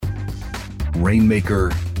Rainmaker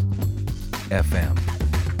FM.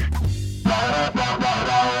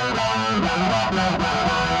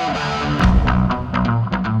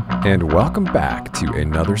 And welcome back to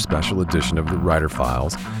another special edition of the Writer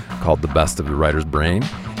Files called The Best of the Writer's Brain,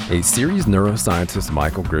 a series neuroscientist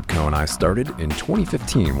Michael Grybko and I started in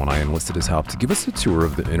 2015 when I enlisted his help to give us a tour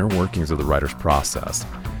of the inner workings of the writer's process.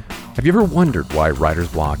 Have you ever wondered why writer's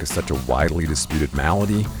block is such a widely disputed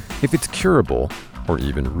malady, if it's curable or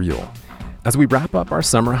even real? As we wrap up our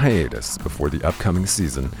summer hiatus before the upcoming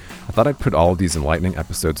season, I thought I'd put all of these enlightening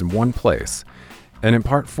episodes in one place. And in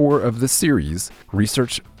part 4 of this series,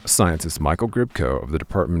 research scientist Michael Grybko of the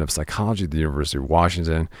Department of Psychology at the University of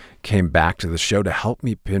Washington came back to the show to help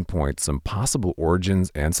me pinpoint some possible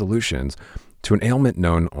origins and solutions to an ailment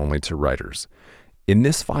known only to writers. In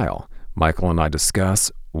this file, Michael and I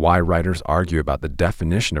discuss why writers argue about the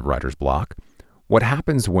definition of writer's block, what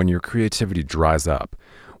happens when your creativity dries up,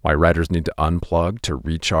 why writers need to unplug to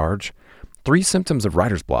recharge, 3 symptoms of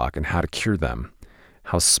writer's block and how to cure them,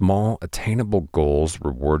 how small, attainable goals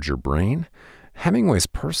reward your brain, Hemingway's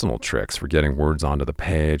personal tricks for getting words onto the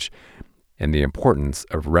page, and the importance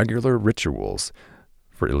of regular rituals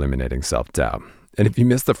for eliminating self-doubt. And if you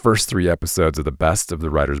missed the first 3 episodes of The Best of the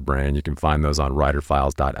Writer's Brain, you can find those on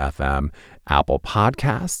writerfiles.fm, Apple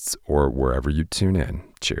Podcasts, or wherever you tune in.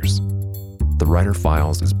 Cheers. The Writer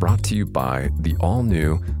Files is brought to you by the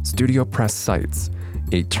all-new Studio Press Sites,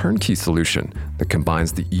 a turnkey solution that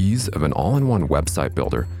combines the ease of an all-in-one website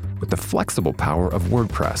builder with the flexible power of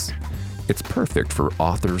WordPress. It's perfect for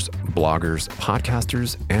authors, bloggers,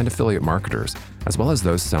 podcasters, and affiliate marketers, as well as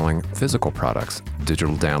those selling physical products,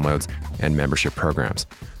 digital downloads, and membership programs.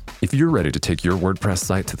 If you're ready to take your WordPress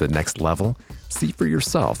site to the next level, see for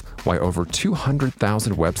yourself why over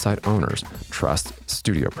 200,000 website owners trust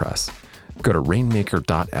StudioPress. Go to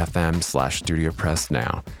rainmaker.fm/StudioPress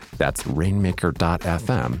now. That's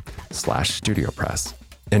rainmaker.fm/StudioPress.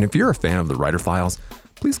 And if you're a fan of the Writer Files,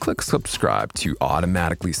 please click subscribe to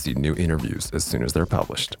automatically see new interviews as soon as they're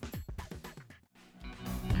published.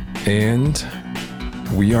 And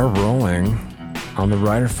we are rolling on the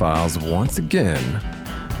Writer Files once again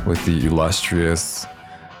with the illustrious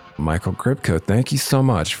Michael Grybko. Thank you so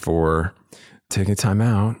much for taking time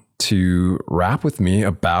out to rap with me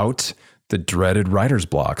about the dreaded writer's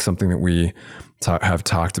block, something that we have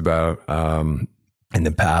talked about in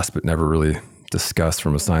the past, but never really discussed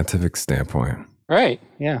from a scientific standpoint. Right.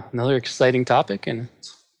 Yeah. Another exciting topic, and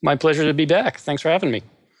it's my pleasure to be back. Thanks for having me.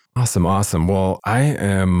 Awesome. Well, I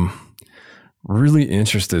am really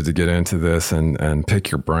interested to get into this and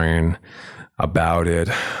pick your brain about it.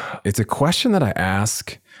 It's a question that I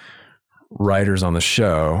ask writers on the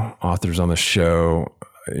show, authors on the show,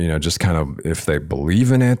 just kind of if they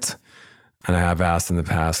believe in it. And I have asked in the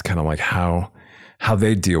past kind of like how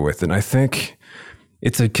they deal with it. And I think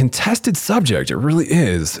it's a contested subject. It really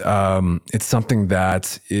is. It's something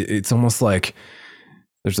that it's almost like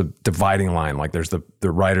there's a dividing line. Like there's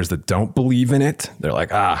the writers that don't believe in it. They're like,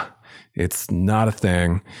 it's not a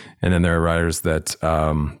thing. And then there are writers that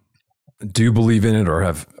do believe in it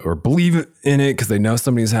or believe in it because they know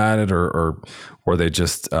somebody's had it or they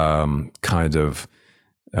just kind of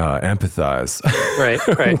empathize right.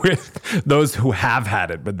 with those who have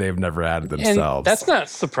had it, but they've never had it themselves. And that's not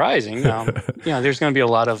surprising. There's going to be a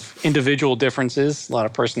lot of individual differences, a lot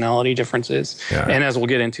of personality differences. Yeah. And as we'll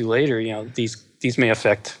get into later, these may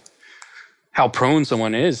affect how prone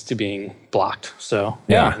someone is to being blocked. So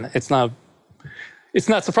it's not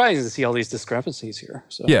surprising to see all these discrepancies here.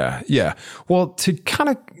 So. Yeah. Well, to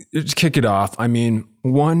kind of kick it off, I mean,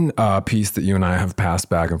 one piece that you and I have passed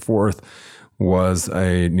back and forth was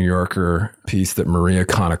a New Yorker piece that Maria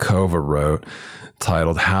Konnikova wrote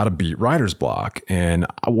titled How to Beat Writer's Block. And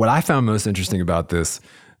what I found most interesting about this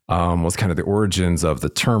was kind of the origins of the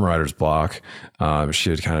term writer's block.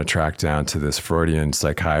 She had kind of tracked down to this Freudian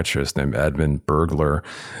psychiatrist named Edmund Bergler,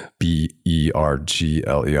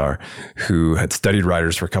 Bergler, who had studied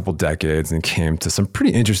writers for a couple decades and came to some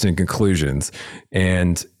pretty interesting conclusions.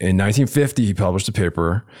 And in 1950, he published a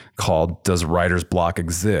paper called Does Writer's Block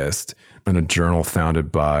Exist? In a journal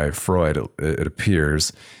founded by Freud, it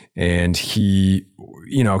appears. And he,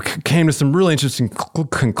 came to some really interesting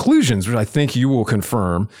conclusions, which I think you will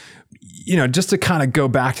confirm, just to kind of go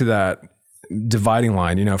back to that dividing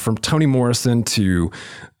line, from Toni Morrison to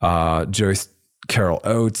Joyce Carol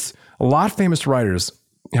Oates. A lot of famous writers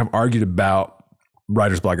have argued about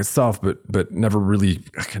writer's block itself, but never really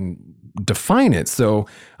can define it. So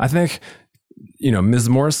I think, Ms.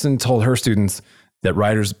 Morrison told her students that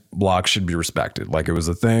writer's block should be respected, like it was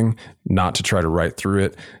a thing, not to try to write through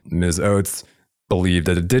it. Ms. Oates believed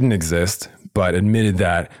that it didn't exist, but admitted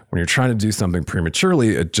that when you're trying to do something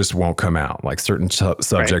prematurely, it just won't come out. Like certain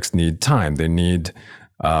subjects need time. They need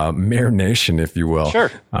marination, if you will,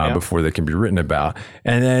 before they can be written about.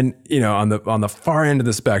 And then, on the far end of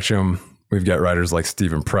the spectrum, we've got writers like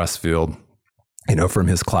Stephen Pressfield, from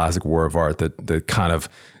his classic War of Art that kind of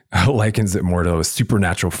likens it more to a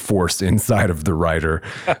supernatural force inside of the writer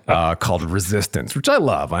called resistance, which I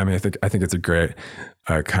love. I mean, I think it's a great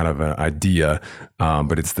kind of an idea,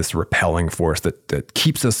 but it's this repelling force that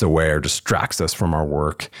keeps us away or distracts us from our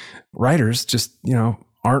work. Writers just,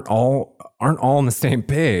 aren't all on the same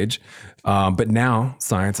page, but now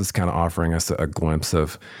science is kind of offering us a glimpse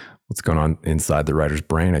of what's going on inside the writer's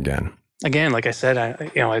brain again. Again, like I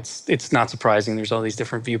said, it's not surprising. There's all these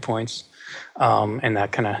different viewpoints. And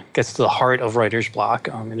that kind of gets to the heart of writer's block.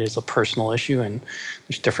 It is a personal issue, and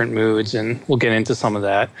there's different moods, and we'll get into some of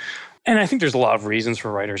that. And I think there's a lot of reasons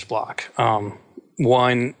for writer's block.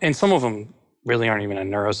 One, and some of them really aren't even a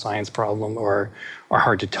neuroscience problem or are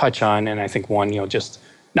hard to touch on. And I think one, just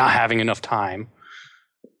not having enough time.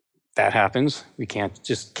 That happens. We can't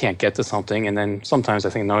get to something. And then sometimes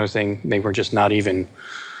I think another thing, maybe we're just not even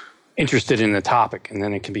interested in the topic, and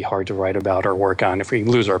then it can be hard to write about or work on if we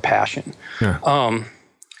lose our passion. Yeah.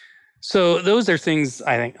 So those are things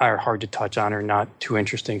I think are hard to touch on or not too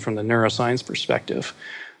interesting from the neuroscience perspective.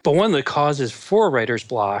 But one of the causes for writer's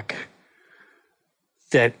block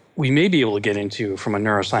that we may be able to get into from a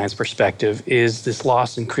neuroscience perspective is this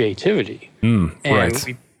loss in creativity.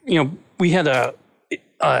 Right. We had a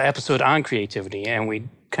episode on creativity, and we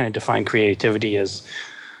kind of defined creativity as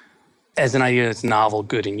an idea that's novel,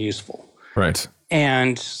 good, and useful. Right.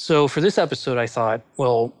 And so for this episode, I thought,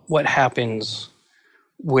 well, what happens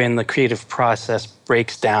when the creative process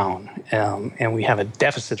breaks down and we have a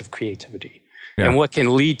deficit of creativity? Yeah. And what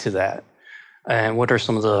can lead to that? And what are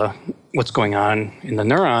some of what's going on in the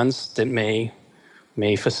neurons that may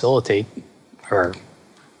facilitate or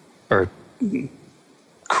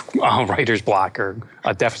writer's block or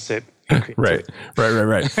a deficit? Right.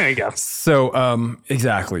 There you go. So,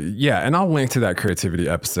 exactly. Yeah. And I'll link to that creativity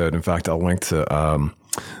episode. In fact, I'll link to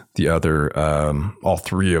the other, all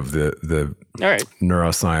three of the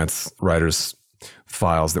neuroscience writers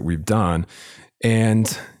files that we've done.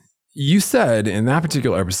 And you said in that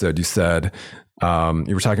particular episode, you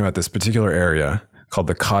were talking about this particular area called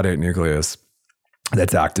the caudate nucleus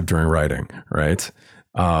that's active during writing, right?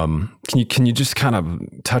 Can you just kind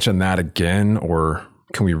of touch on that again, or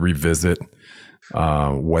can we revisit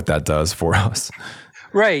what that does for us?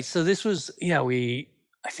 Right. So this was, I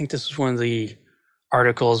think this was one of the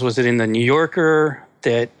articles. Was it in the New Yorker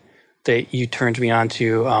that you turned me on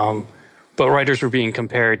to? But writers were being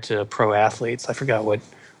compared to pro athletes. I forgot what.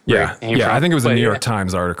 Yeah. I think it was a New York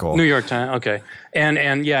Times article. New York Times. Okay. And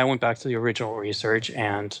I went back to the original research,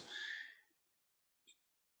 and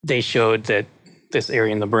they showed that this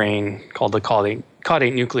area in the brain called the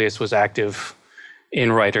caudate nucleus was active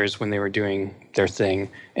in writers when they were doing their thing.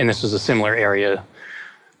 And this was a similar area,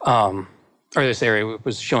 or this area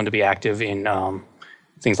was shown to be active in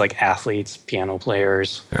things like athletes, piano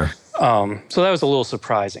players. Yeah. So that was a little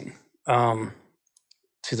surprising to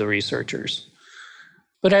the researchers.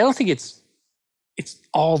 But I don't think it's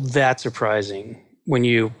all that surprising when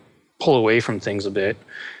you pull away from things a bit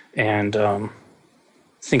and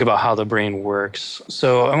think about how the brain works.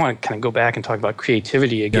 So I want to kind of go back and talk about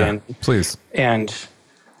creativity again. Yeah, please. And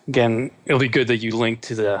again, it'll be good that you link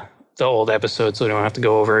to the old episode so we don't have to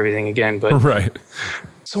go over everything again. But right.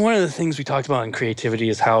 So one of the things we talked about in creativity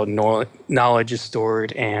is how knowledge is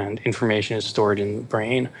stored and information is stored in the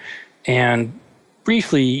brain. And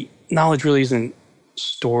briefly, knowledge really isn't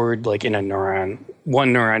stored like in a neuron.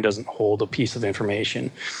 One neuron doesn't hold a piece of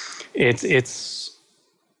information. It's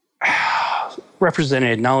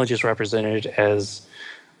represented, knowledge is represented as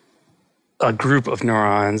a group of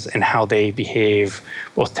neurons and how they behave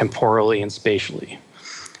both temporally and spatially.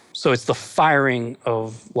 So it's the firing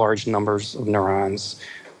of large numbers of neurons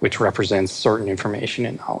which represents certain information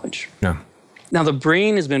and knowledge. Yeah. Now the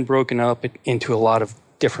brain has been broken up into a lot of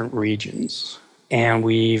different regions, and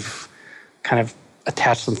we've kind of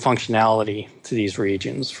attached some functionality to these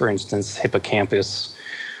regions. For instance, hippocampus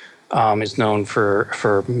is known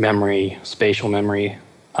for memory, spatial memory,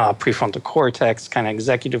 prefrontal cortex, kind of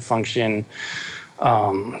executive function.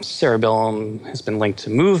 Cerebellum has been linked to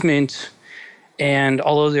movement. And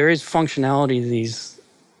although there is functionality to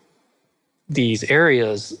these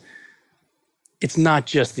areas, it's not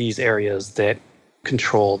just these areas that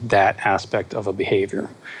control that aspect of a behavior.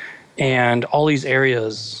 And all these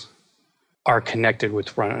areas are connected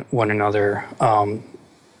with one another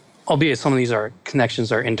albeit some of these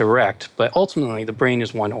connections are indirect, but ultimately the brain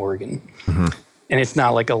is one organ. Mm-hmm. And it's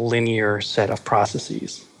not like a linear set of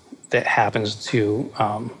processes that happens to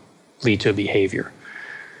lead to a behavior.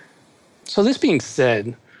 So this being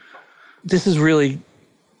said, this is really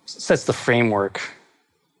sets the framework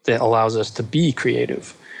that allows us to be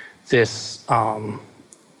creative. This kind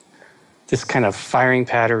of firing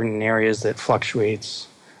pattern in areas that fluctuates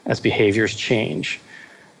as behaviors change.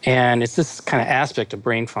 And it's this kind of aspect of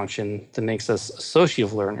brain function that makes us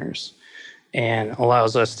associative learners and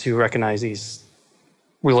allows us to recognize these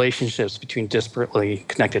relationships between disparately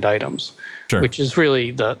connected items, Sure. which is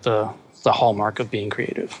really the hallmark of being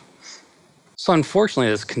creative. So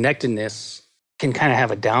unfortunately, this connectedness can kind of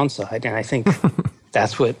have a downside, and I think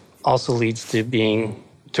that's what also leads to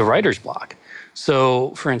writer's block.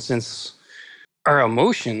 So, for instance, our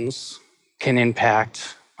emotions can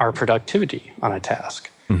impact our productivity on a task.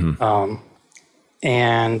 Mm-hmm.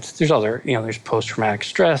 And there's post-traumatic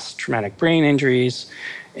stress, traumatic brain injuries,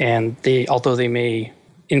 and although they may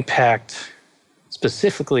impact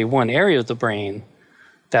specifically one area of the brain,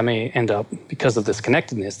 that may end up, because of this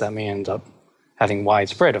connectedness, that may end up having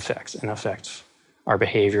widespread effects and affect our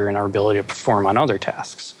behavior and our ability to perform on other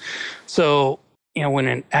tasks. So, when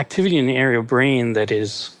an activity in the area of brain that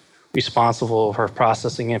is responsible for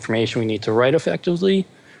processing information we need to write effectively,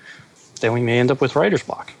 then we may end up with writer's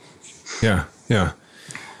block. Yeah, yeah.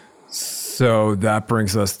 So that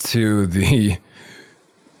brings us to the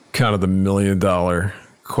kind of the $1 million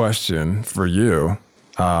question for you.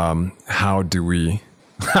 How do we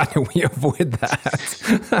avoid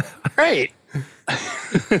that? Right.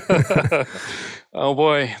 Oh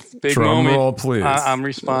boy, big Drum moment. roll, please. I'm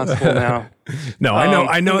responsible now. No,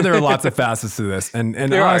 I know there are lots of facets to this, and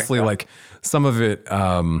honestly, like some of it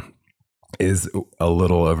is a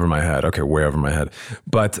little over my head. Okay, way over my head,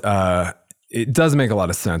 but it does make a lot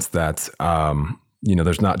of sense that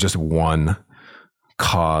there's not just one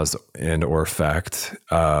cause and or effect,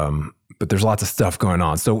 but there's lots of stuff going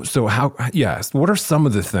on. So what are some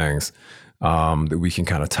of the things that we can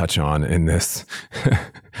kind of touch on in this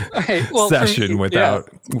session without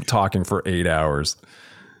talking for 8 hours?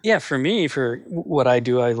 Yeah, for me, for what I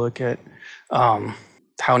do, I look at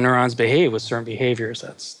how neurons behave with certain behaviors.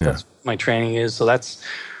 That's what my training is. So that's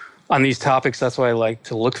on these topics. That's what I like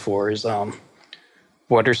to look for is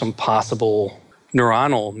what are some possible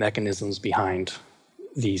neuronal mechanisms behind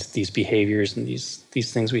these behaviors and these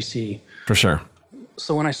things we see. For sure.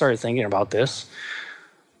 So when I started thinking about this,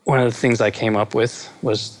 one of the things I came up with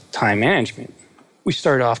was time management. We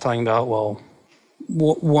started off talking about,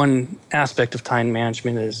 one aspect of time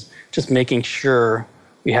management is just making sure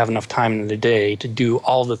we have enough time in the day to do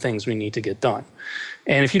all the things we need to get done.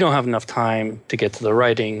 And if you don't have enough time to get to the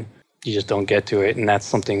writing, you just don't get to it. And that's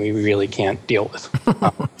something we really can't deal with.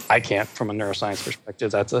 I can't from a neuroscience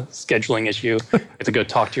perspective. That's a scheduling issue. You have to go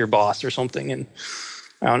talk to your boss or something. And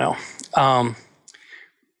I don't know.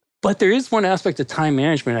 But there is one aspect of time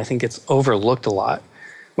management I think gets overlooked a lot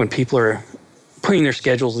when people are putting their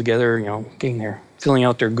schedules together, filling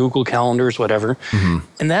out their Google calendars, whatever. Mm-hmm.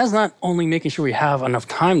 And that is not only making sure we have enough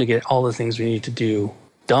time to get all the things we need to do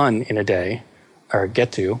done in a day or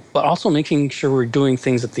get to, but also making sure we're doing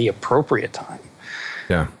things at the appropriate time.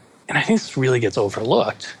 Yeah. And I think this really gets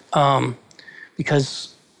overlooked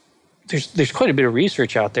because there's quite a bit of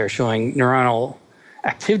research out there showing neuronal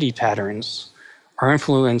activity patterns are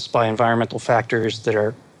influenced by environmental factors that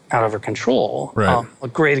are out of our control. Right. A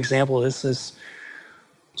great example of this is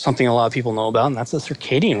something a lot of people know about, and that's the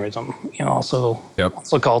circadian rhythm. Also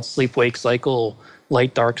called sleep-wake cycle,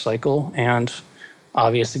 light-dark cycle, and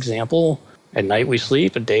obvious example: at night we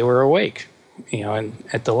sleep, at day we're awake. And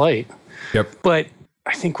at the light. Yep. But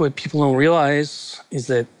I think what people don't realize is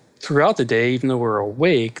that throughout the day, even though we're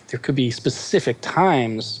awake, there could be specific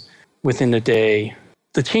times within the day.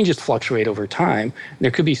 The changes fluctuate over time.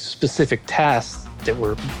 There could be specific tasks that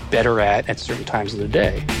we're better at certain times of the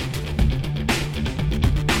day.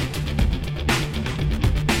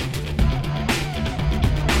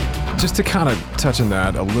 Just to kind of touch on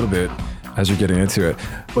that a little bit as you're getting into it,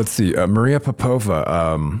 let's see. Maria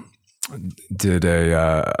Popova did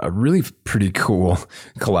a really pretty cool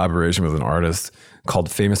collaboration with an artist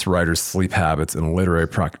called Famous Writers' Sleep Habits and Literary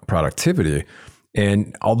Productivity.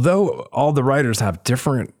 And although all the writers have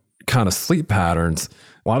different kind of sleep patterns,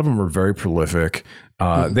 a lot of them were very prolific.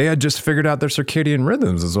 They had just figured out their circadian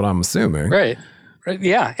rhythms, is what I'm assuming. Right.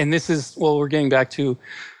 Yeah. And this is, we're getting back to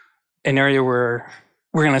an area where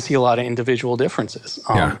we're going to see a lot of individual differences.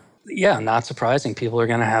 Not surprising. People are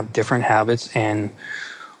going to have different habits. And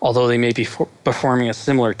although they may be performing a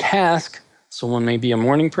similar task, someone may be a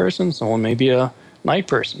morning person, someone may be a night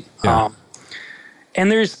person. Yeah.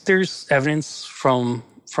 And there's evidence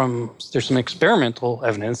there's some experimental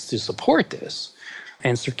evidence to support this.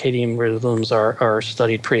 And circadian rhythms are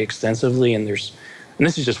studied pretty extensively, and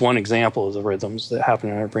this is just one example of the rhythms that happen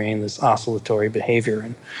in our brain, this oscillatory behavior.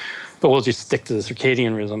 But we'll just stick to the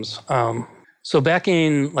circadian rhythms. So back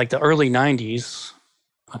in like the early 90s,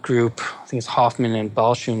 a group, I think it's Hoffman and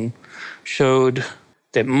Balchun, showed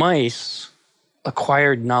that mice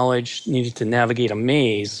acquired knowledge needed to navigate a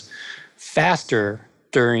maze faster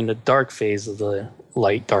during the dark phase of the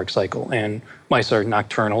light-dark cycle. And mice are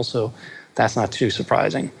nocturnal, so that's not too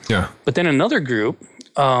surprising. Yeah. But then another group,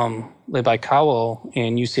 led by Cowell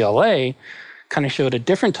in UCLA, kind of showed a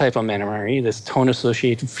different type of memory, this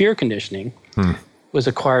tone-associated fear conditioning, was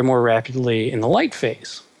acquired more rapidly in the light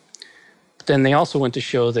phase. But then they also went to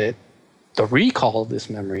show that the recall of this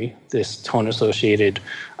memory, this tone-associated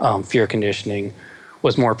fear conditioning,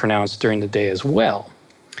 was more pronounced during the day as well.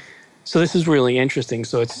 So this is really interesting.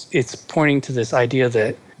 So it's pointing to this idea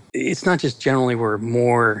that it's not just generally we're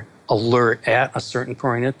more alert at a certain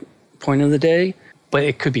point of the day, but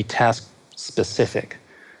it could be task specific.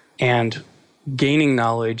 And gaining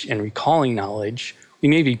knowledge and recalling knowledge, we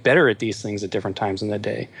may be better at these things at different times in the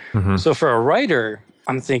day. Mm-hmm. So for a writer,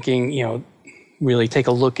 I'm thinking, really take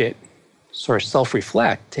a look at, sort of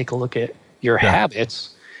self-reflect, take a look at your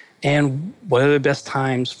habits and what are the best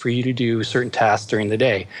times for you to do certain tasks during the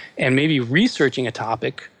day. And maybe researching a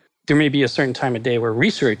topic, there may be a certain time of day where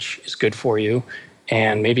research is good for you,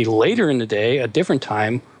 and maybe later in the day, a different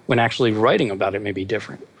time when actually writing about it may be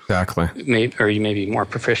different. Exactly. Or you may be more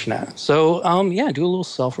proficient at it. So, do a little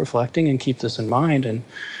self-reflecting and keep this in mind. And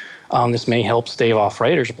this may help stave off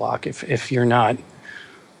writer's block. If you're not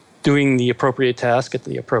doing the appropriate task at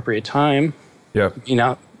the appropriate time,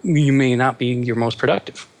 you may not be your most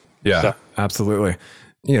productive. Yeah, absolutely.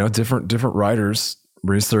 Different writers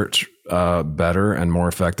research better and more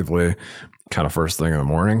effectively kind of first thing in the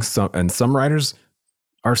morning. Some writers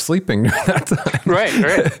are sleeping during that time.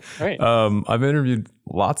 Right. I've interviewed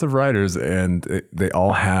lots of writers, and they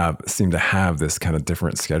all seem to have this kind of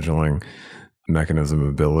different scheduling mechanism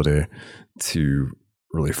ability to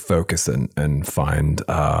really focus and find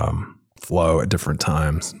flow at different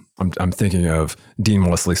times. I'm thinking of Dean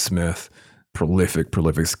Wesley Smith, prolific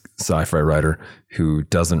sci-fi writer who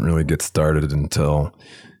doesn't really get started until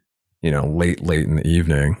late in the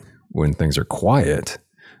evening when things are quiet.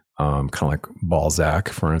 Kind of like Balzac,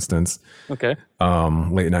 for instance. Okay.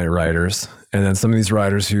 Late night writers, and then some of these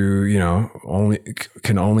writers who some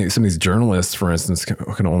of these journalists, for instance,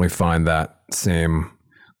 can only find that same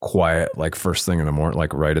quiet, like first thing in the morning,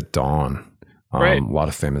 like right at dawn. Right. A lot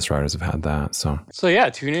of famous writers have had that. So yeah,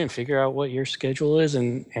 tune in, figure out what your schedule is,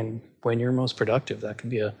 and when you're most productive. That can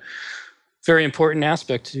be a very important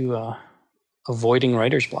aspect to avoiding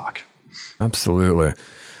writer's block. Absolutely.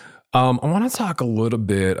 I want to talk a little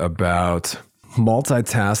bit about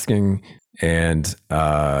multitasking and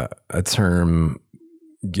a term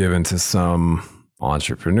given to some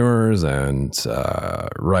entrepreneurs and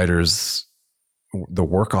writers, the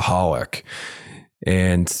workaholic.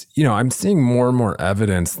 And, I'm seeing more and more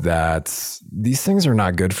evidence that these things are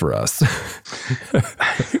not good for us.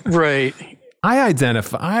 Right. I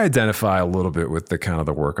identify a little bit with the kind of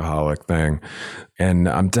the workaholic thing. And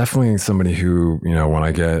I'm definitely somebody who, when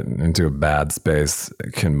I get into a bad space,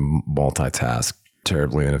 can multitask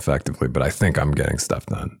terribly and effectively, but I think I'm getting stuff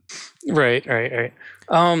done. Right.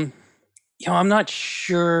 I'm not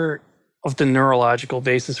sure of the neurological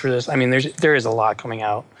basis for this. I mean, there is a lot coming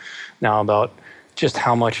out now about just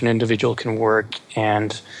how much an individual can work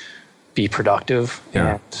and be productive.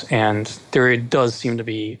 Yeah. And there does seem to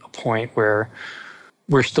be a point where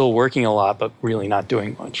we're still working a lot, but really not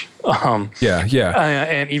doing much. And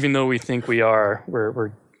even though we think we are, we're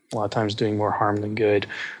a lot of times doing more harm than good.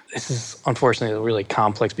 This is unfortunately a really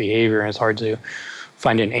complex behavior, and it's hard to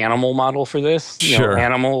find an animal model for this. Sure.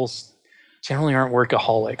 Animals generally aren't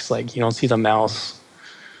workaholics. Like, you don't see the mouse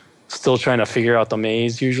still trying to figure out the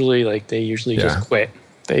maze usually. Like, they usually just quit.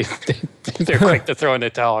 They're quick to throw in the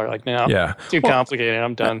towel. Like, no, too complicated.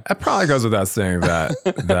 I'm done. It probably goes without saying that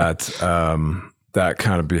that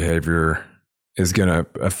kind of behavior is going to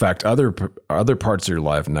affect other parts of your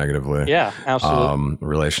life negatively. Yeah, absolutely.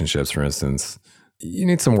 Relationships, for instance, you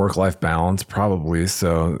need some work-life balance, probably.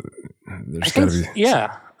 So there's got to be.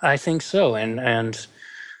 Yeah, I think so, and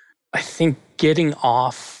I think getting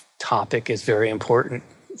off topic is very important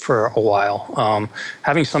for a while.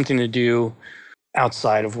 Having something to do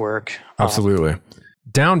outside of work. Absolutely.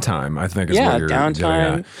 Downtime, I think, is what you're getting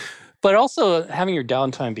at. But also having your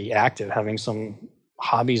downtime be active, having some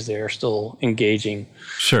hobbies there still engaging.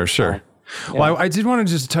 Sure. Yeah. Well, I did want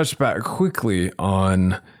to just touch back quickly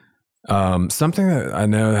on something that I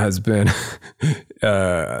know has been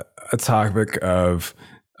a topic of,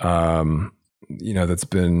 that's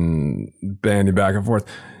been bandied back and forth.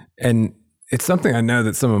 And it's something I know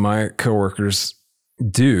that some of my coworkers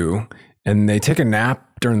do, and they take a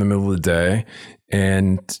nap during the middle of the day.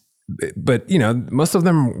 But most of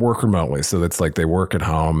them work remotely. So it's like they work at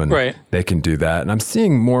home and they can do that. And I'm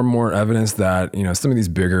seeing more and more evidence that, some of these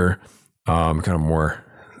bigger, kind of more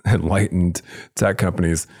enlightened tech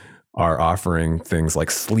companies are offering things like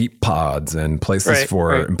sleep pods and places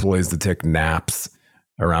for employees to take naps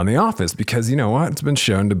around the office because you know what? It's been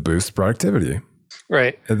shown to boost productivity.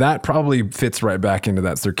 Right. That probably fits right back into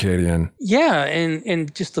that circadian. Yeah.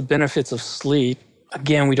 And just the benefits of sleep.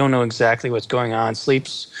 Again, we don't know exactly what's going on.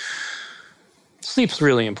 Sleep's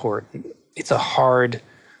really important. It's a hard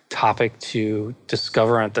topic to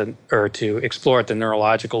discover to explore at the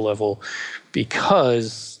neurological level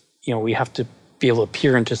because, we have to be able to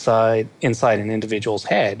peer inside an individual's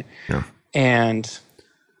head. Yeah. And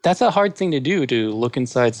that's a hard thing to do, to look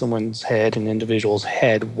inside someone's head, an individual's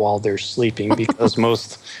head, while they're sleeping, because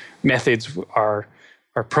most methods are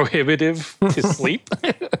prohibitive to sleep.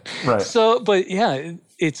 Right. So, but yeah,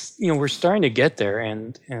 it's, we're starting to get there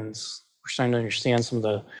and we're starting to understand some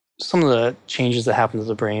of the changes that happen to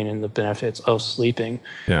the brain and the benefits of sleeping.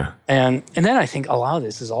 Yeah. And then I think a lot of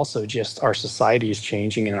this is also just our society is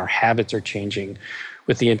changing and our habits are changing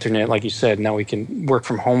with the internet. Like you said, now we can work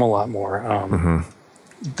from home a lot more.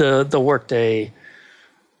 The workday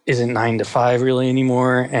isn't 9 to 5 really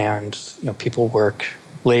anymore. And, people work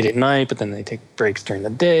late at night, but then they take breaks during the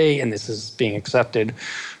day, and this is being accepted.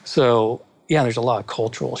 So yeah, there's a lot of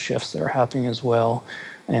cultural shifts that are happening as well.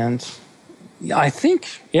 And I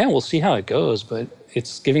think, we'll see how it goes, but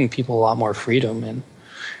it's giving people a lot more freedom.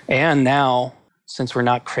 And now, since we're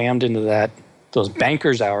not crammed into those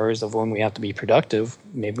banker's hours of when we have to be productive,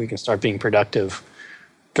 maybe we can start being productive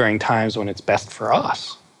during times when it's best for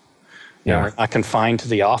us. We're not confined to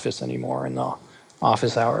the office anymore in the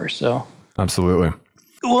office hours. So absolutely.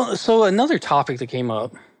 Well, so another topic that came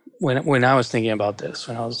up when I was thinking about this,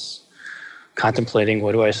 when I was contemplating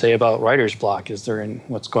what do I say about writer's block,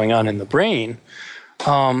 what's going on in the brain,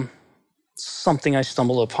 something I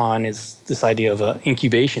stumbled upon is this idea of an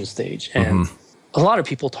incubation stage. And a lot of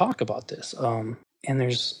people talk about this. And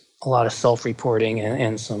there's a lot of self-reporting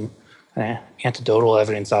and some anecdotal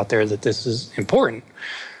evidence out there that this is important.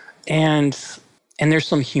 And there's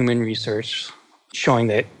some human research showing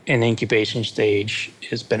that an incubation stage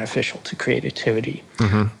is beneficial to creativity.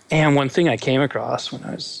 And one thing I came across when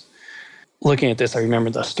I was looking at this, I remember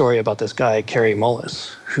the story about this guy, Kary Mullis,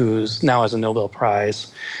 who's now has a Nobel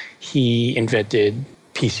Prize. He invented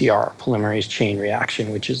PCR, polymerase chain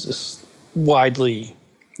reaction, which is this widely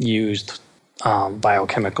used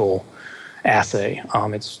biochemical assay.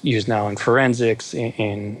 It's used now in forensics,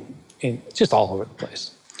 in just all over the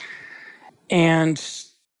place. And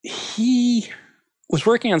he was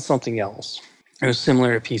working on something else. It was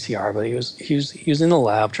similar to PCR, but he was in the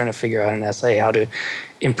lab trying to figure out an assay how to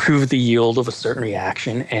improve the yield of a certain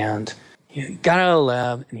reaction. And he got out of the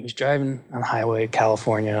lab and he was driving on the highway in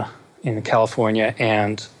California,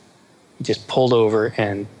 and he just pulled over,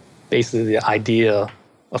 and basically the idea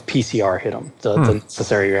of PCR hit him, the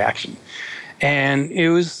necessary reaction. And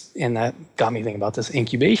that got me thinking about this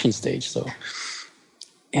incubation stage. So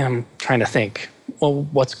I'm trying to think, well,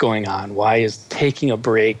 what's going on? Why is taking a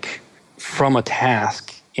break from a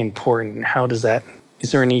task important? How does that,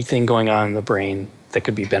 is there anything going on in the brain that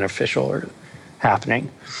could be beneficial or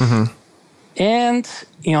happening? And,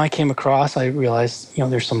 I realized,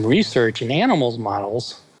 there's some research in animals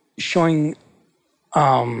models showing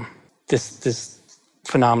this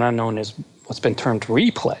phenomenon known as what's been termed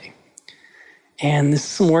replay. And this is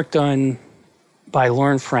some work done by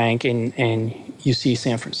Lauren Frank in UC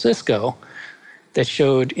San Francisco that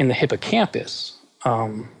showed in the hippocampus,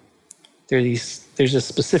 there's a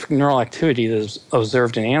specific neural activity that is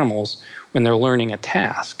observed in animals when they're learning a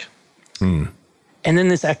task. And then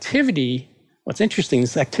this activity, what's interesting,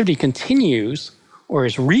 this activity continues or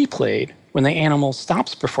is replayed when the animal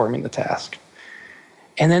stops performing the task.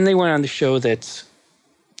 And then they went on to show that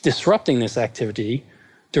disrupting this activity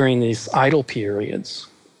during these idle periods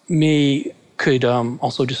could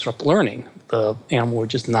also disrupt learning. The animal would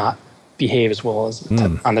just not behave as well as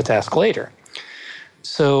on the task later.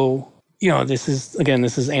 So, this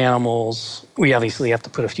is animals. We obviously have to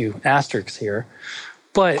put a few asterisks here.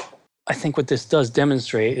 But I think what this does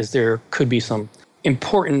demonstrate is there could be some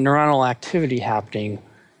important neuronal activity happening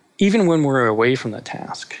even when we're away from the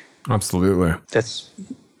task. Absolutely. That's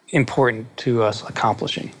important to us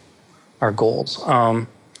accomplishing our goals.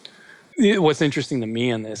 What's interesting to me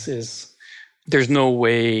in this is there's no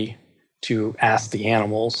way to ask the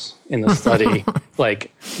animals in the study,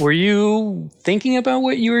 like, were you thinking about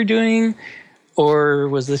what you were doing, or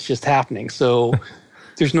was this just happening? So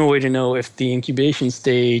there's no way to know if the incubation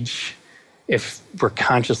stage, if we're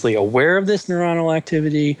consciously aware of this neuronal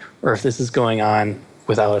activity, or if this is going on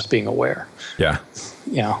without us being aware. Yeah.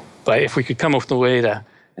 But if we could come up with a way to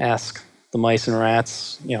ask the mice and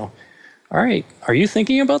rats, all right, are you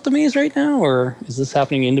thinking about the maze right now, or is this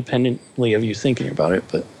happening independently of you thinking about it?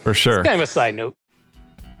 But for sure, it's kind of a side note.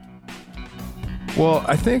 Well,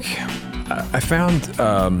 I think I found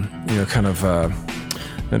kind of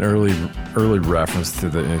an early reference to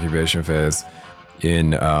the incubation phase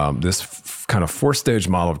in this kind of 4-stage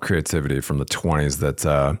model of creativity from the 1920s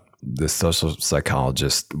that this social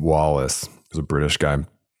psychologist Wallace, was a British guy,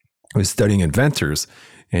 was studying inventors,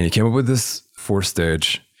 and he came up with this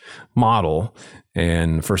 4-stage model.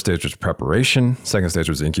 And first stage was preparation, second stage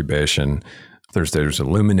was incubation, third stage was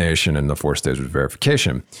illumination, and the fourth stage was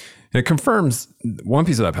verification. And it confirms one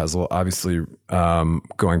piece of that puzzle, obviously,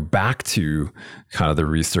 going back to kind of the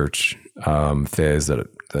research phase that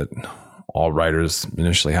all writers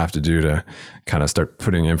initially have to do to kind of start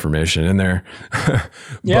putting information in there.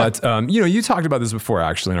 Yeah. But, you talked about this before,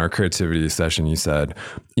 actually, in our creativity session. You said,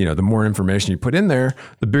 the more information you put in there,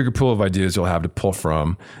 the bigger pool of ideas you'll have to pull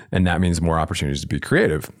from. And that means more opportunities to be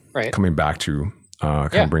creative. Right. Coming back to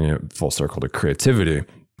kind of bringing it full circle to creativity.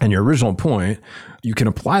 And your original point, you can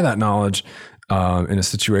apply that knowledge in a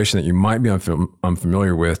situation that you might be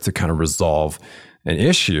unfamiliar with to kind of resolve an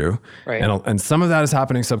issue. Right. And some of that is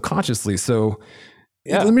happening subconsciously. So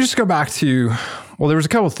let me just go back to, there was a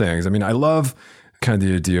couple of things. I mean, I love kind of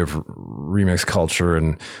the idea of remix culture,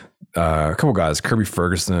 and a couple guys, Kirby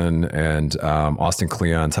Ferguson and Austin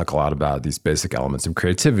Kleon, talk a lot about these basic elements of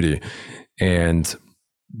creativity, and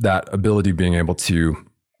that ability being able to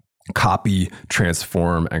copy,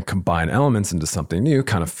 transform, and combine elements into something new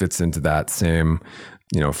kind of fits into that same,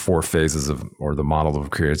 4 phases or the model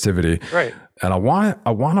of creativity. Right. And I want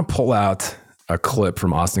to pull out a clip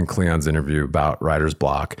from Austin Kleon's interview about writer's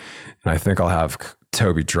block. And I think I'll have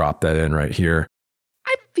Toby drop that in right here.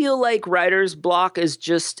 I feel like writer's block is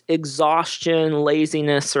just exhaustion,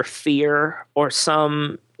 laziness, or fear, or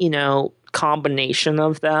some, combination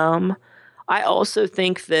of them. I also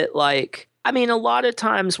think that, a lot of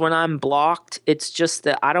times when I'm blocked, it's just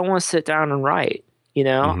that I don't want to sit down and write.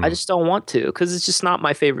 I just don't want to, because it's just not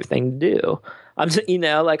my favorite thing to do. I'm just,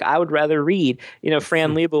 I would rather read.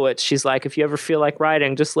 Fran Lebowitz, she's like, if you ever feel like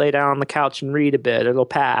writing, just lay down on the couch and read a bit. It'll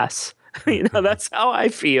pass. That's how I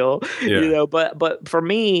feel. Yeah. But for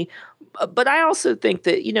me, but I also think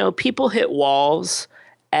that, people hit walls,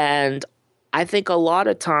 and I think a lot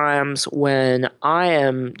of times when I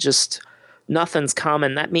am just nothing's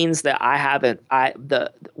coming, that means that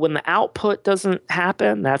when the output doesn't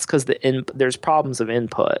happen, that's because there's problems of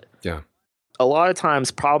input. Yeah. A lot of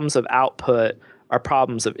times problems of output are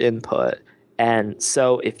problems of input. And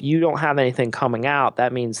so if you don't have anything coming out,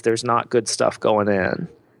 that means there's not good stuff going in.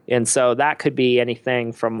 And so that could be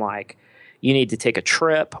anything from you need to take a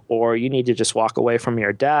trip, or you need to just walk away from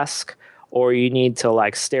your desk, or you need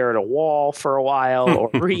to stare at a wall for a while, or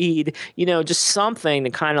read, just something to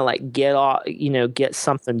kind of get off, get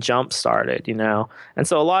something jump started, And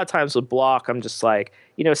so a lot of times with block, I'm just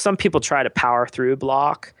some people try to power through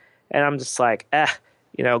block, and I'm just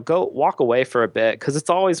go walk away for a bit, because it's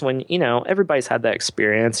always when, everybody's had that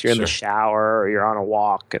experience. You're in the shower or you're on a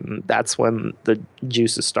walk, and that's when the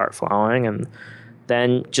juices start flowing. And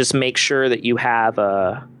then just make sure that you have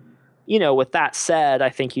with that said, I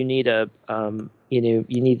think you need a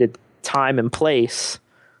time and place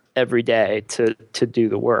every day to do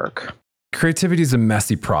the work. Creativity is a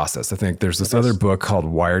messy process. I think there's this other book called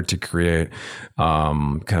Wired to Create,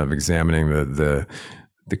 kind of examining the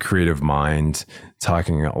creative mind,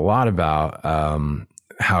 talking a lot about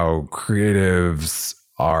how creatives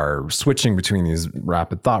are switching between these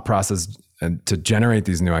rapid thought processes and to generate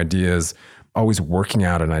these new ideas, always working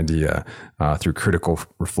out an idea through critical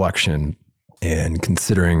reflection and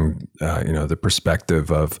considering, the perspective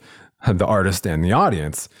of the artist and the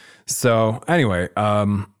audience. So anyway,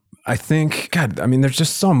 I think, there's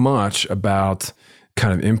just so much about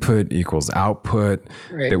kind of input equals output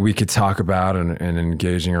that we could talk about and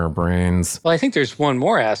engaging our brains. Well, I think there's one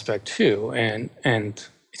more aspect too, and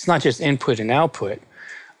it's not just input and output,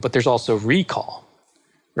 but there's also recall,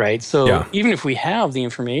 right? So even if we have the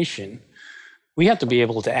information, we have to be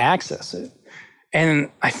able to access it. And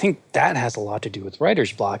I think that has a lot to do with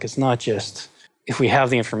writer's block. It's not just if we have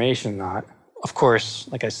the information or not. Of course,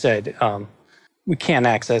 like I said, we can't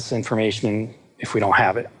access information if we don't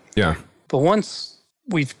have it. Yeah. But once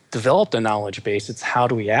we've developed a knowledge base, it's how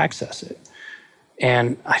do we access it?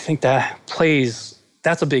 And I think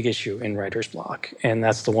that's a big issue in writer's block. And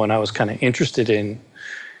that's the one I was kind of interested in.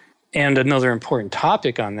 And another important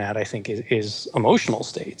topic on that, I think, is emotional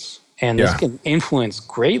states. And this can influence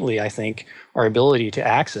greatly, I think, our ability to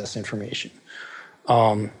access information.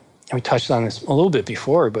 And we touched on this a little bit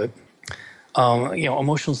before, but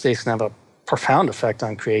emotional states can have a profound effect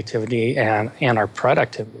on creativity and our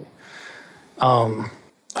productivity.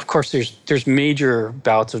 Of course, there's major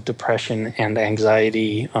bouts of depression and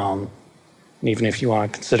anxiety, even if you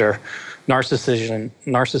want to consider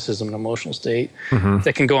narcissism an emotional state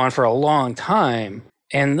that can go on for a long time.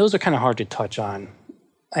 And those are kind of hard to touch on.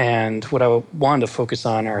 And what I wanted to focus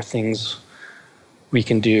on are things we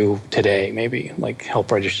can do today, maybe like help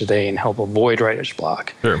writers today and help avoid writer's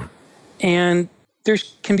block. Sure. And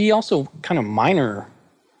can be also kind of minor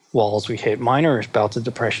walls we hit, minor bouts of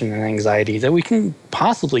depression and anxiety that we can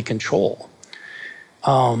possibly control.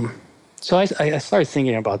 So I started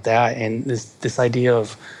thinking about that and this idea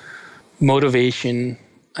of motivation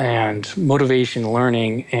and motivation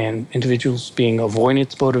learning and individuals being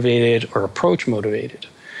avoidance motivated or approach motivated,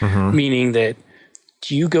 meaning that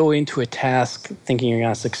do you go into a task thinking you're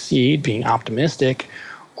going to succeed, being optimistic,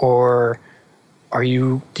 or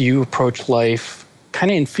do you approach life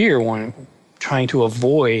kind of in fear, trying to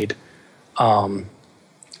avoid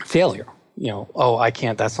failure? I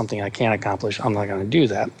can't, that's something I can't accomplish, I'm not going to do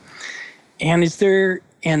that. And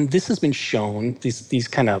this has been shown, these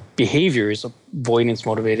kind of behaviors, avoidance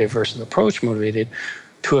motivated versus approach motivated,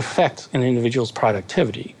 to affect an individual's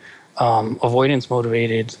productivity. Avoidance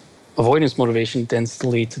motivation tends to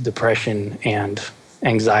lead to depression and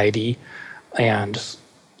anxiety and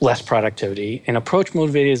less productivity. And approach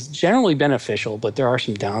motivated is generally beneficial, but there are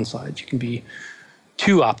some downsides. You can be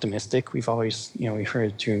too optimistic. We've always, we've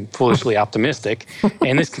heard too foolishly optimistic,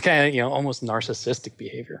 and this can kind of, almost narcissistic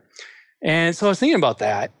behavior. And so I was thinking about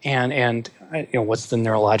that, and what's the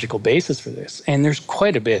neurological basis for this? And there's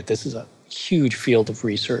quite a bit. This is a huge field of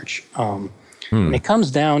research, and it comes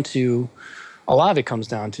down to a lot of it comes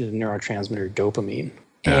down to the neurotransmitter dopamine.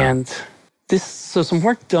 Yeah. And so some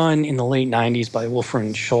work done in the late 90s by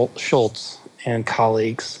Wolfram Schultz and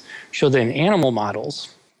colleagues showed that in animal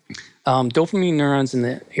models, dopamine neurons in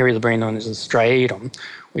the area of the brain known as the striatum,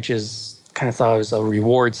 which is kind of thought of as a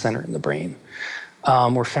reward center in the brain,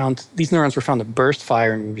 these neurons were found to burst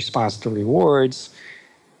fire in response to rewards,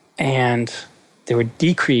 and they would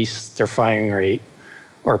decrease their firing rate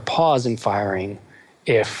or pause in firing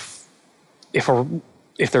if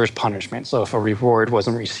there was punishment. So if a reward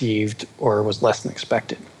wasn't received or was less than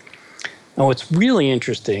expected. Now, what's really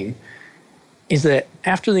interesting is that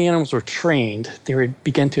after the animals were trained, they would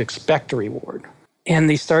begin to expect a reward. And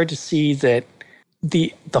they started to see that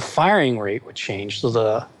the firing rate would change. So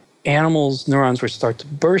the animals' neurons would start to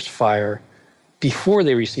burst fire before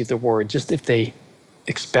they received the reward, just if they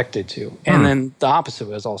expected to. And then the opposite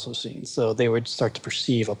was also seen. So they would start to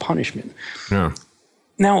perceive a punishment. Yeah.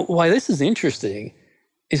 Now, why this is interesting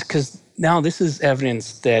is because now this is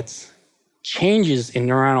evidence that changes in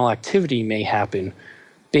neuronal activity may happen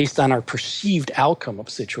based on our perceived outcome of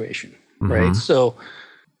a situation, right? So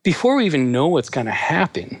before we even know what's going to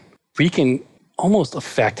happen, we can almost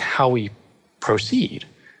affect how we proceed.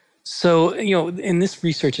 So, and this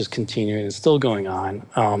research is continuing, it's still going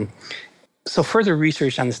on. So further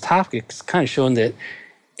research on this topic has kind of shown that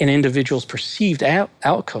an individual's perceived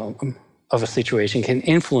outcome of a situation can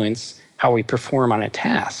influence how we perform on a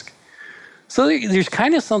task. So there's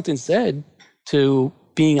kind of something said to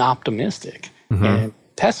being optimistic and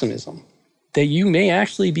pessimism, that you may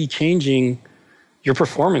actually be changing your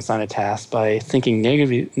performance on a task by thinking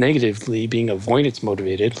negatively, being avoidance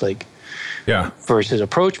motivated, versus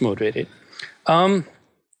approach motivated.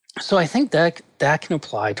 So I think that can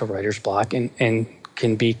apply to writer's block and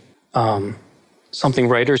can be something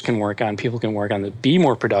writers can work on, people can work on to be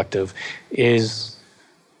more productive, is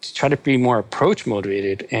to try to be more approach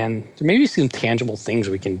motivated. And there may be some tangible things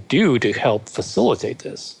we can do to help facilitate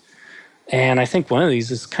this. And I think one of these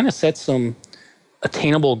is kind of set some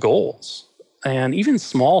attainable goals and even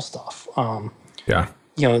small stuff.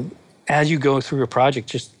 As you go through a project,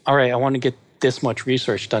 just, all right, I want to get this much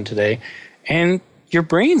research done today. And your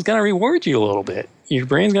brain's going to reward you a little bit. Your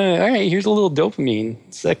brain's going to, all right, here's a little dopamine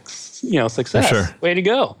success. Sure. Way to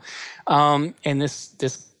go. And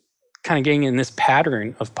this kind of getting in this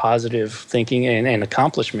pattern of positive thinking and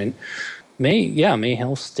accomplishment may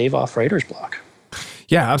help stave off writer's block.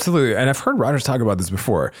 Yeah, absolutely. And I've heard writers talk about this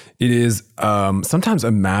before. It is sometimes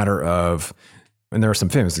a matter of And there are some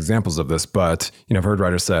famous examples of this, but, I've heard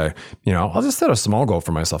writers say, I'll just set a small goal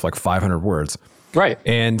for myself, like 500 words. Right.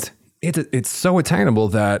 And it's so attainable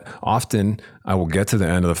that often I will get to the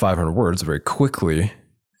end of the 500 words very quickly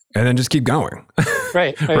and then just keep going.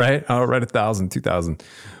 Right. Right. I'll write 1,000, 2,000,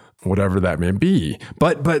 whatever that may be.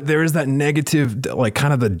 But there is that negative, like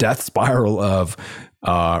kind of the death spiral of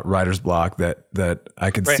writer's block that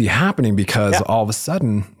I could see happening because all of a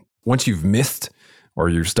sudden, once you've missed or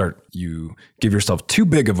you give yourself too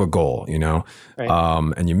big of a goal,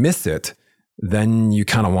 and you miss it, then you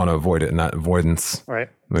kind of want to avoid it. And that avoidance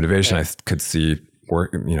motivation, I could see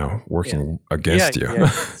working against you. Yeah.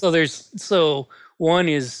 So one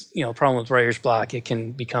is, problem with writer's block. It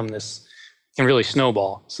can become can really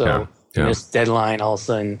snowball. So this deadline, all of a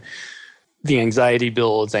sudden the anxiety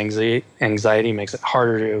builds, anxiety makes it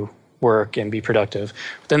harder to work and be productive.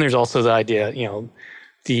 But then there's also the idea,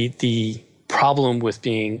 the problem with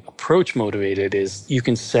being approach motivated is you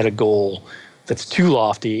can set a goal that's too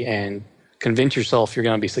lofty and convince yourself you're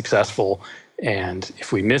going to be successful. And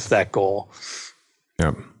if we miss that goal,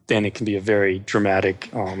 then it can be a very dramatic,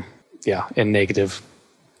 and negative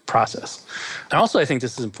process. And also, I think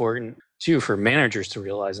this is important too for managers to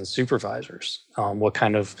realize and supervisors. What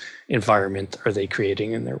kind of environment are they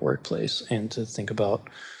creating in their workplace? And to think about,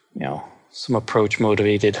 some approach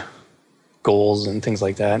motivated goals and things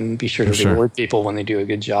like that, and be sure to reward people when they do a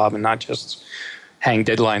good job and not just hang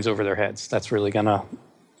deadlines over their heads. That's really going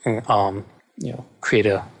to create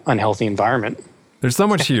a unhealthy environment. There's so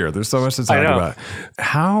much here. There's so much to talk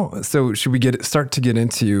about. So should we start to get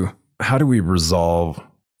into how do we resolve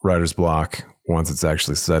writer's block once it's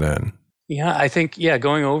actually set in? Yeah, I think,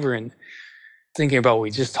 going over and thinking about what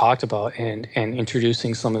we just talked about and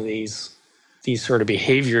introducing some of these sort of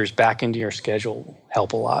behaviors back into your schedule will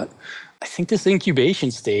help a lot. I think this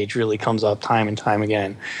incubation stage really comes up time and time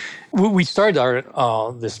again. We started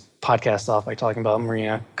this podcast off by talking about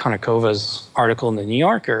Maria Konikova's article in the New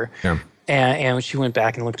Yorker. Yeah. And she went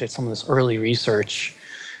back and looked at some of this early research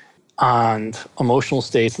on emotional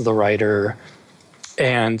states of the writer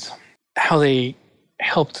and how they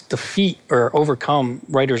helped defeat or overcome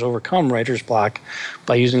writer's block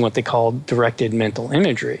by using what they call directed mental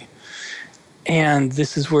imagery. And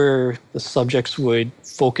this is where the subjects would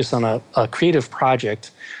focus on a creative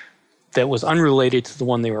project that was unrelated to the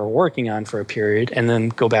one they were working on for a period and then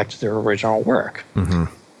go back to their original work. Mm-hmm.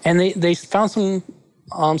 And they found some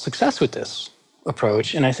success with this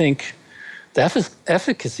approach. And I think the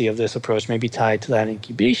efficacy of this approach may be tied to that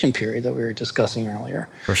incubation period that we were discussing earlier.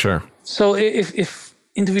 For sure. So if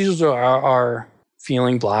individuals are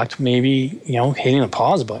feeling blocked, maybe, hitting the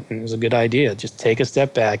pause button is a good idea. Just take a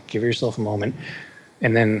step back, give yourself a moment.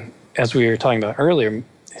 And then, as we were talking about earlier,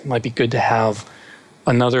 it might be good to have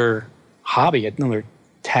another hobby, another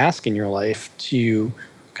task in your life to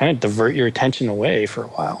kind of divert your attention away for a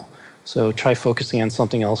while. So try focusing on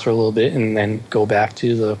something else for a little bit and then go back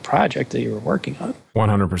to the project that you were working on.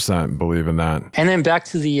 100% believe in that. And then back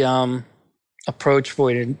to the approach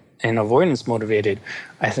voided and avoidance motivated.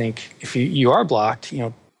 I think if you are blocked,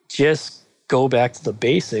 just go back to the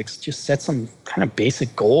basics. Just set some kind of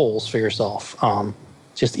basic goals for yourself.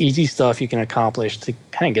 Just easy stuff you can accomplish to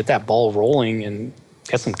kind of get that ball rolling and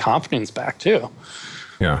get some confidence back too.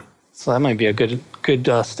 Yeah. So that might be a good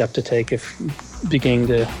step to take if beginning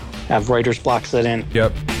to have writer's block set in.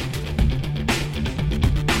 Yep.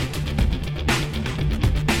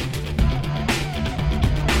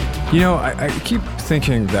 I keep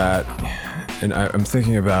thinking that, and I'm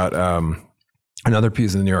thinking about another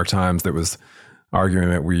piece in the New York Times that was arguing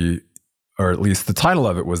that or at least the title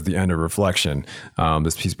of it was The End of Reflection,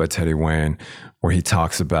 this piece by Teddy Wayne, where he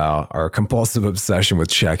talks about our compulsive obsession with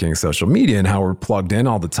checking social media and how we're plugged in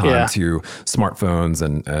all the time to smartphones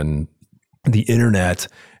and the internet,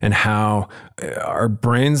 and how our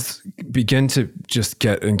brains begin to just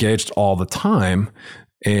get engaged all the time.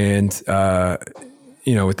 And,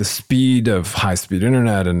 with the speed of high-speed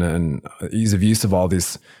internet and ease of use of all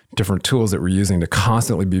these different tools that we're using to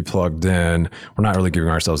constantly be plugged in, we're not really giving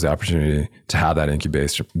ourselves the opportunity to have that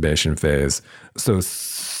incubation phase. So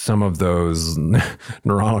some of those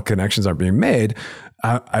neuronal connections aren't being made.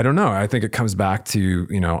 I don't know. I think it comes back to,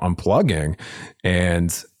 unplugging.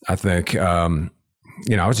 And I think, I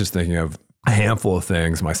was just thinking of a handful of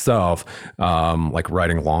things myself, like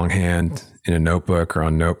writing longhand in a notebook or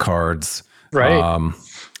on note cards. Right.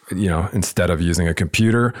 Instead of using a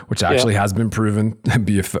computer, which actually has been proven to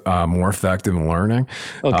be more effective in learning.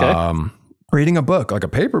 Okay. Reading a book, like a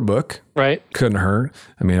paper book, right, couldn't hurt.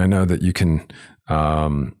 I mean, I know that you can,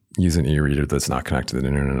 use an e-reader that's not connected to the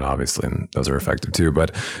internet, obviously, and those are effective too.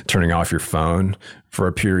 But turning off your phone for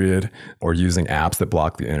a period, or using apps that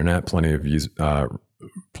block the internet. Plenty of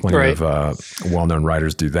well-known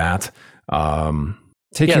writers do that.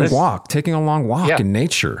 Taking a long walk in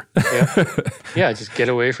nature. Just get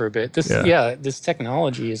away for a bit. This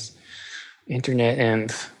technology is internet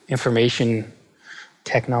and information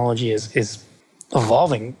technology is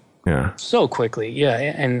evolving so quickly.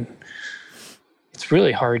 And it's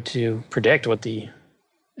really hard to predict what the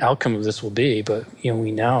outcome of this will be. But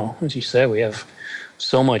we know, as you said, we have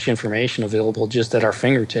so much information available just at our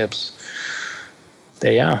fingertips.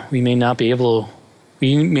 We may not be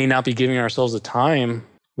giving ourselves the time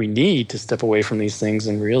we need to step away from these things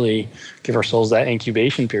and really give ourselves that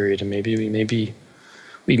incubation period. And maybe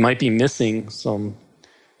we might be missing some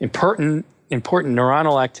important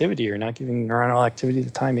neuronal activity, or not giving neuronal activity the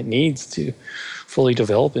time it needs to fully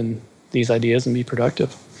develop in these ideas and be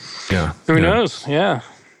productive. Yeah. Who knows? Yeah.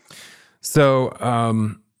 So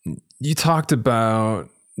you talked about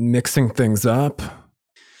mixing things up.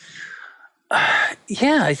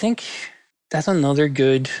 I think that's another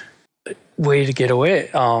good way to get away,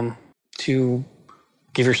 to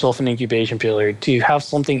give yourself an incubation period, to have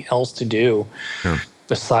something else to do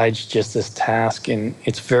besides just this task. And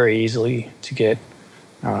it's very easily to get,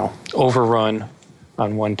 overrun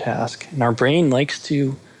on one task. And our brain likes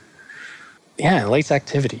it likes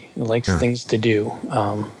activity. It likes things to do.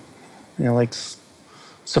 It likes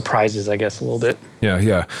surprises, I guess, a little bit.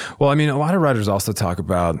 Yeah. Well, I mean, a lot of writers also talk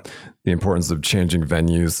about the importance of changing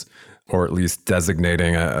venues, or at least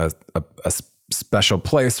designating a special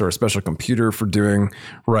place or a special computer for doing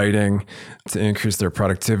writing to increase their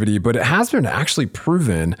productivity. But it has been actually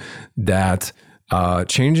proven that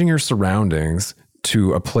changing your surroundings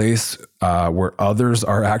to a place where others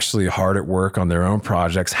are actually hard at work on their own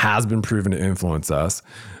projects has been proven to influence us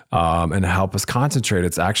and help us concentrate.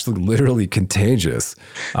 It's actually literally contagious.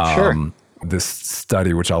 Sure. This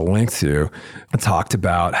study, which I'll link to, talked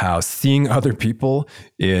about how seeing other people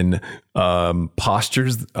in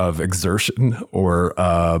postures of exertion or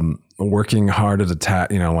working hard at a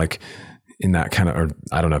task, like in that kind of, or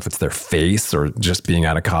I don't know if it's their face or just being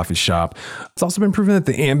at a coffee shop. It's also been proven that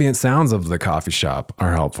the ambient sounds of the coffee shop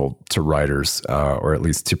are helpful to writers, or at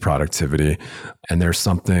least to productivity. And there's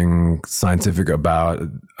something scientific about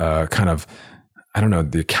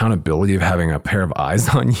the accountability of having a pair of eyes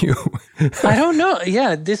on you. I don't know.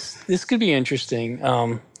 Yeah, this could be interesting.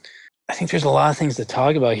 I think there's a lot of things to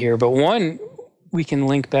talk about here, but one, we can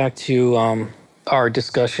link back to our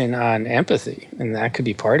discussion on empathy, and that could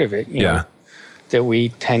be part of it. You know, that we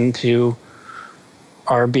tend to,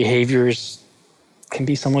 our behaviors can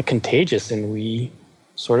be somewhat contagious, and we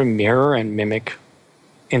sort of mirror and mimic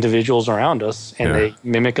individuals around us, and they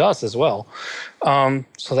mimic us as well.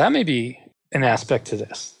 So that may be an aspect to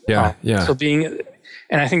this. So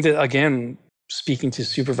and I think that, again, speaking to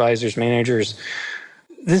supervisors, managers,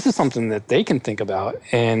 this is something that they can think about,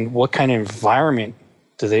 and what kind of environment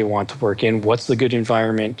do they want to work in? What's the good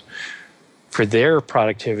environment for their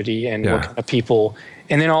productivity, and what kind of people,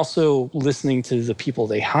 and then also listening to the people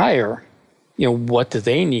they hire, what do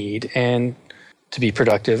they need and to be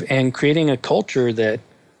productive, and creating a culture that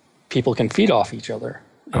people can feed off each other.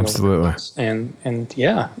 Absolutely. And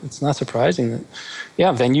it's not surprising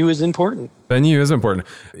that, venue is important. Venue is important.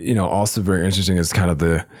 Also very interesting is kind of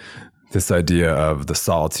this idea of the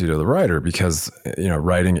solitude of the writer, because,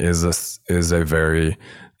 writing is a very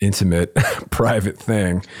intimate, private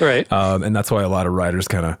thing. Right. And that's why a lot of writers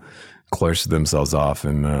kind of cloister themselves off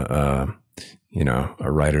in, a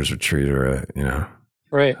writer's retreat or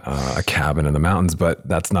a cabin in the mountains, but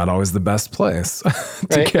that's not always the best place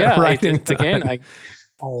to get writing done.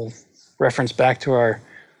 I'll reference back to our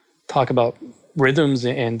talk about rhythms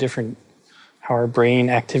and how our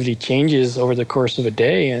brain activity changes over the course of a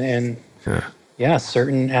day. And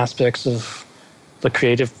certain aspects of the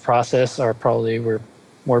creative process are we're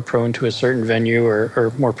more prone to a certain venue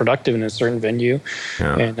or more productive in a certain venue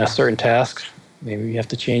and a certain task. Maybe we have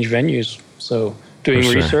to change venues. So doing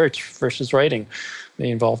research versus writing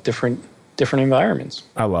may involve different environments.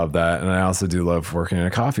 I love that. And I also do love working in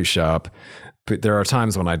a coffee shop. But there are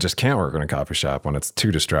times when I just can't work in a coffee shop, when it's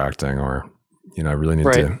too distracting, or I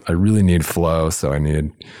really need flow, so I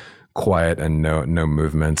need quiet and no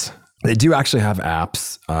movement. They do actually have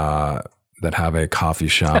apps that have a coffee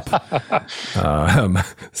shop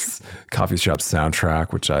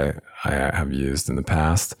soundtrack, which I have used in the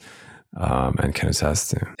past. And can attest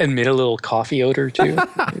to. Admit a little coffee odor too.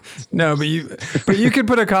 No, but you could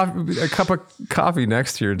put a cup of coffee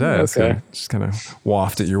next to your desk and just kind of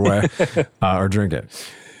waft it your way or drink it.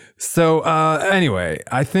 So anyway,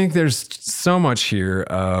 I think there's so much here.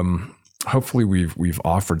 Hopefully we've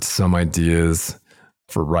offered some ideas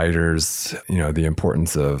for writers, the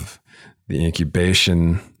importance of the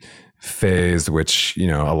incubation phase, which,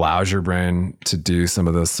 allows your brain to do some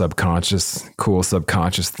of those cool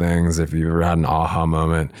subconscious things. If you've ever had an aha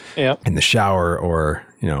moment in the shower or,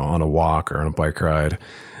 on a walk or on a bike ride,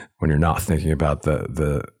 when you're not thinking about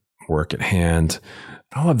the work at hand.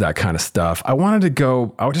 I love that kind of stuff. I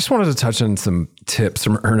just wanted to touch on some tips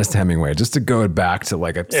from Ernest Hemingway, just to go back to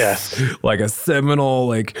like a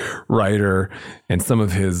seminal writer, and some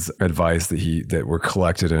of his advice that were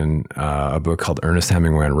collected in a book called Ernest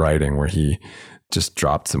Hemingway and Writing, where he just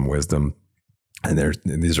dropped some wisdom. And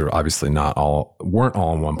these are obviously weren't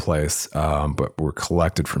all in one place, but were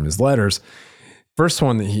collected from his letters. First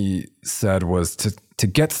one that he said was to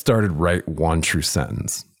get started, write one true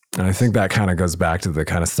sentence. And I think that kind of goes back to the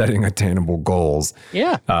kind of setting attainable goals.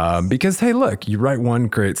 Yeah. Because, hey, look, you write one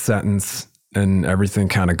great sentence and everything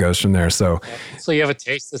kind of goes from there. So you have a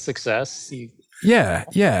taste of success.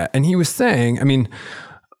 Yeah. And he was saying,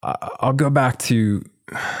 I'll go back to,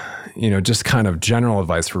 just kind of general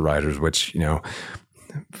advice for writers, which,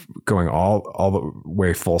 going all the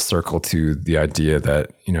way full circle to the idea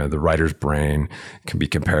that, the writer's brain can be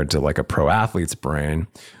compared to like a pro athlete's brain.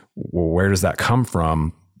 Well, where does that come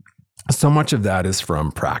from? So much of that is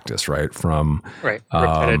from practice, right? From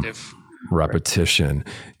repetition.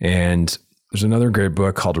 And there's another great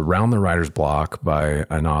book called Around the Writer's Block by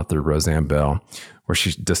an author, Roseanne Bell, where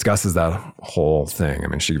she discusses that whole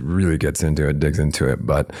thing. She really gets into it, digs into it.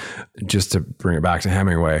 But just to bring it back to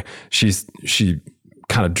Hemingway, she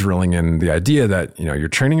kind of drilling in the idea that, you're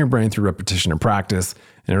training your brain through repetition and practice.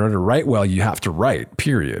 And in order to write well, you have to write,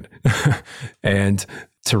 period. And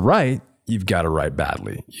to write, you've got to write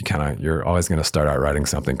badly. You're always going to start out writing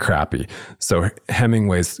something crappy. So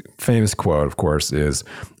Hemingway's famous quote, of course, is,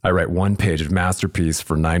 "I write one page of masterpiece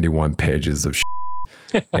for 91 pages of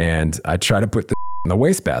shit." And I try to put the in the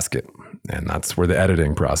wastebasket. And that's where the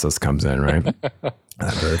editing process comes in, right?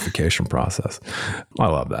 That verification process. I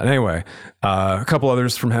love that. Anyway, a couple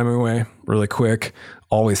others from Hemingway, really quick.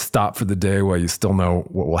 Always stop for the day while you still know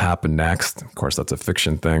what will happen next. Of course, that's a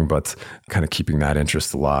fiction thing, but kind of keeping that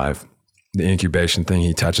interest alive. The incubation thing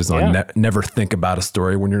he touches on, never think about a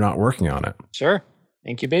story when you're not working on it. Sure.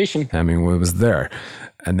 Incubation. Hemingway was there.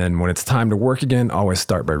 And then when it's time to work again, always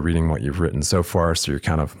start by reading what you've written so far. So you're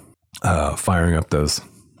kind of firing up those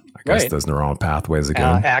neuronal pathways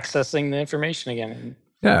again. Accessing the information again.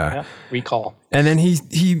 Yeah. Recall. And then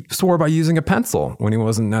he swore by using a pencil when he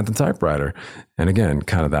wasn't at the typewriter. And again,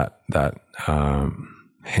 kind of that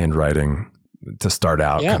handwriting to start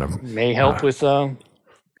out kind of may help with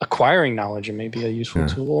acquiring knowledge, and maybe a useful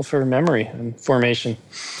tool for memory and formation.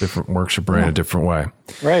 Works your brain a different way.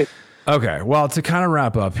 Right. Okay. Well, to kind of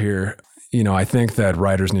wrap up here, I think that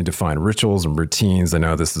writers need to find rituals and routines. I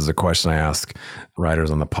know this is a question I ask writers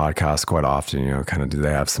on the podcast quite often, kind of do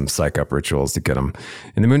they have some psych up rituals to get them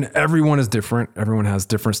in the mood? Everyone is different. Everyone has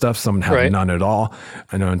different stuff. Some have none at all.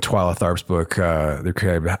 I know in Twyla Tharp's book,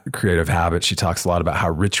 The Creative Habit, she talks a lot about how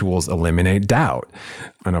rituals eliminate doubt.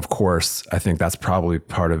 And of course, I think that's probably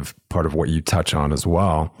part of what you touch on as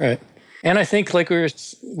well. Right. And I think, like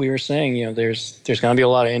we were saying, there's going to be a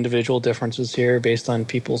lot of individual differences here based on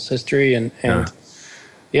people's history, and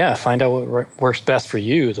find out what works best for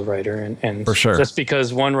you, the writer, and for sure. Just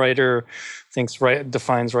because one writer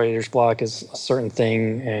defines writer's block as a certain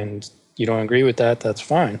thing, and you don't agree with that, that's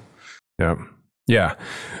fine. Yeah.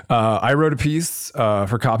 I wrote a piece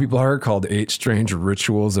for Copyblogger called 8 Strange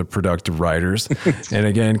Rituals of Productive Writers, and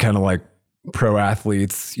again, kind of like pro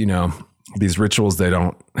athletes, these rituals, they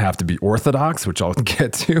don't have to be orthodox, which I'll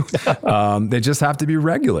get to. They just have to be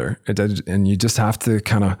regular. And you just have to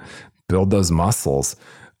kind of build those muscles.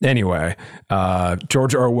 Anyway,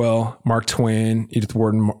 George Orwell, Mark Twain, Edith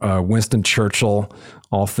Wharton, Winston Churchill,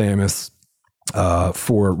 all famous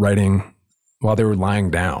for writing while they were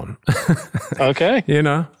lying down. Okay.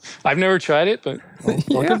 I've never tried it, but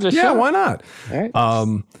we'll give it a shot. Why not? All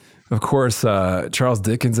right. Of course, Charles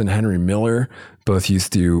Dickens and Henry Miller both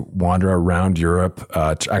used to wander around Europe,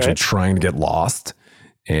 trying to get lost.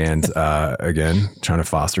 And again, trying to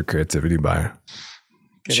foster creativity by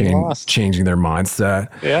changing their mindset.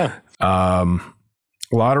 Yeah. A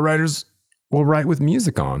lot of writers will write with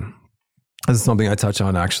music on. This is something I touch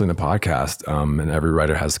on actually in the podcast. And every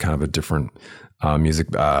writer has kind of a different music.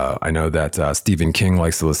 I know that Stephen King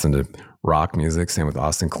likes to listen to rock music, same with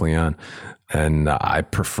Austin Kleon. And I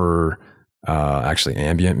prefer actually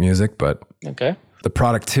ambient music, but okay. The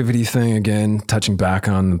productivity thing, again, touching back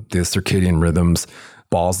on the circadian rhythms,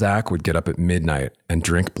 Balzac would get up at midnight and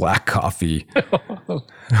drink black coffee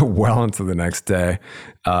well into the next day.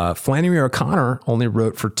 Flannery O'Connor only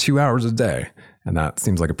wrote for 2 hours a day, and that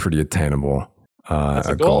seems like a pretty attainable That's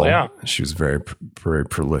a goal. Yeah. She was very, very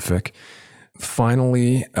prolific.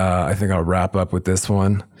 Finally, I think I'll wrap up with this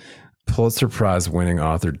one. Pulitzer Prize winning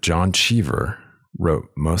author John Cheever wrote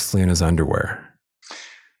mostly in his underwear.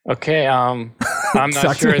 Okay, I'm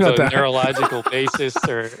not sure the neurological basis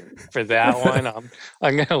for that one.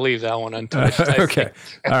 I'm going to leave that one untouched. Okay,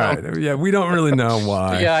 all right. Yeah, we don't really know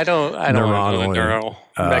why. Yeah, I don't know the neural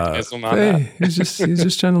mechanism on that. He's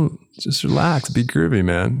just trying to just relax, be groovy,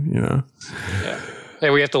 man. You know. Yeah. Hey,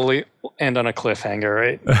 we have to end on a cliffhanger,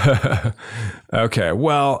 right? Okay.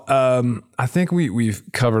 Well, I think we've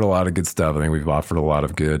covered a lot of good stuff. I think we've offered a lot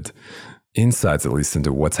of good insights, at least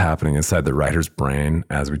into what's happening inside the writer's brain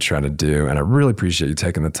as we try to do. And I really appreciate you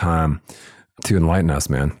taking the time to enlighten us,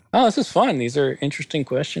 man. Oh, this is fun. These are interesting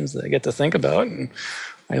questions that I get to think about. And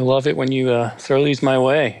I love it when you throw these my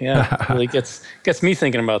way. Yeah, it really gets me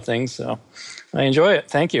thinking about things. So I enjoy it.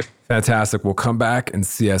 Thank you. Fantastic. We'll come back and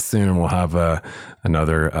see us soon. And we'll have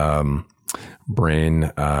another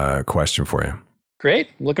brain question for you. Great.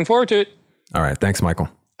 Looking forward to it. All right. Thanks, Michael.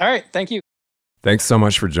 All right. Thank you. Thanks so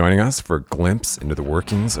much for joining us for a glimpse into the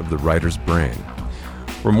workings of the writer's brain.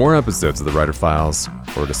 For more episodes of the Writer Files,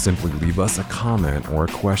 or to simply leave us a comment or a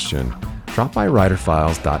question, drop by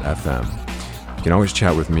writerfiles.fm. You can always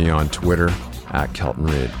chat with me on Twitter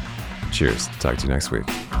 @KeltonReid. Cheers. Talk to you next week.